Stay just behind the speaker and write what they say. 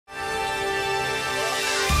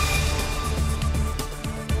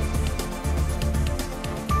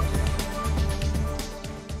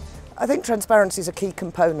I think transparency is a key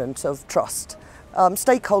component of trust.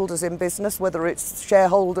 Stakeholders in business, whether it's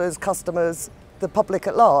shareholders, customers, the public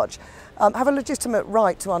at large, have a legitimate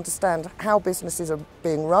right to understand how businesses are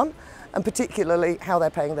being run and particularly how they're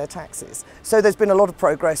paying their taxes. So there's been a lot of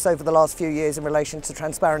progress over the last few years in relation to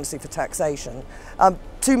transparency for taxation.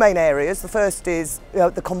 Two main areas. The first is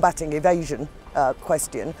the combating evasion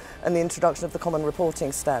question and the introduction of the Common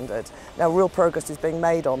Reporting Standard. Now real progress is being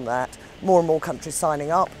made on that. More and more countries signing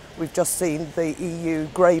up. We've just seen the EU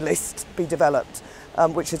grey list be developed,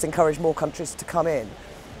 which has encouraged more countries to come in.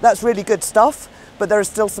 That's really good stuff, but there are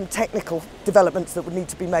still some technical developments that would need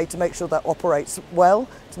to be made to make sure that operates well,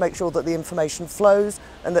 to make sure that the information flows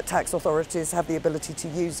and that tax authorities have the ability to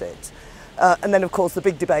use it. And then of course the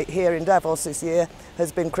big debate here in Davos this year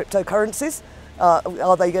has been cryptocurrencies.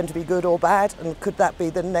 Are they going to be good or bad, and could that be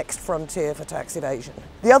the next frontier for tax evasion?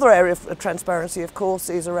 The other area of transparency, of course,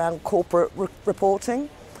 is around corporate reporting.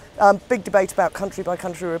 Big debate about country by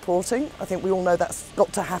country reporting. I think we all know that's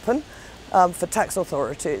got to happen for tax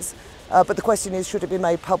authorities, but the question is, should it be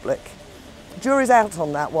made public? Jury's out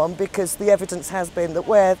on that one, because the evidence has been that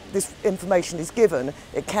where this information is given,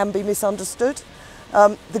 it can be misunderstood.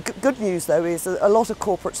 The good news though is that a lot of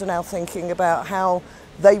corporates are now thinking about how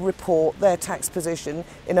they report their tax position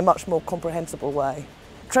in a much more comprehensible way.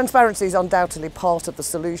 Transparency is undoubtedly part of the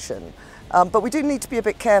solution, but we do need to be a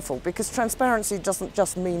bit careful, because transparency doesn't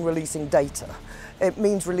just mean releasing data. It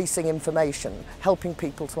means releasing information, helping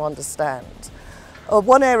people to understand.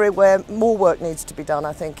 One area where more work needs to be done,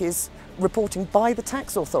 I think, is reporting by the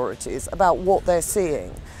tax authorities about what they're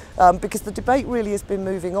seeing. Because the debate really has been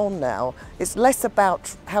moving on now. It's less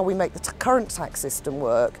about how we make the current tax system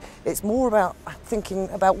work, it's more about thinking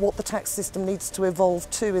about what the tax system needs to evolve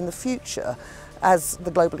to in the future as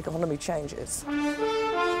the global economy changes.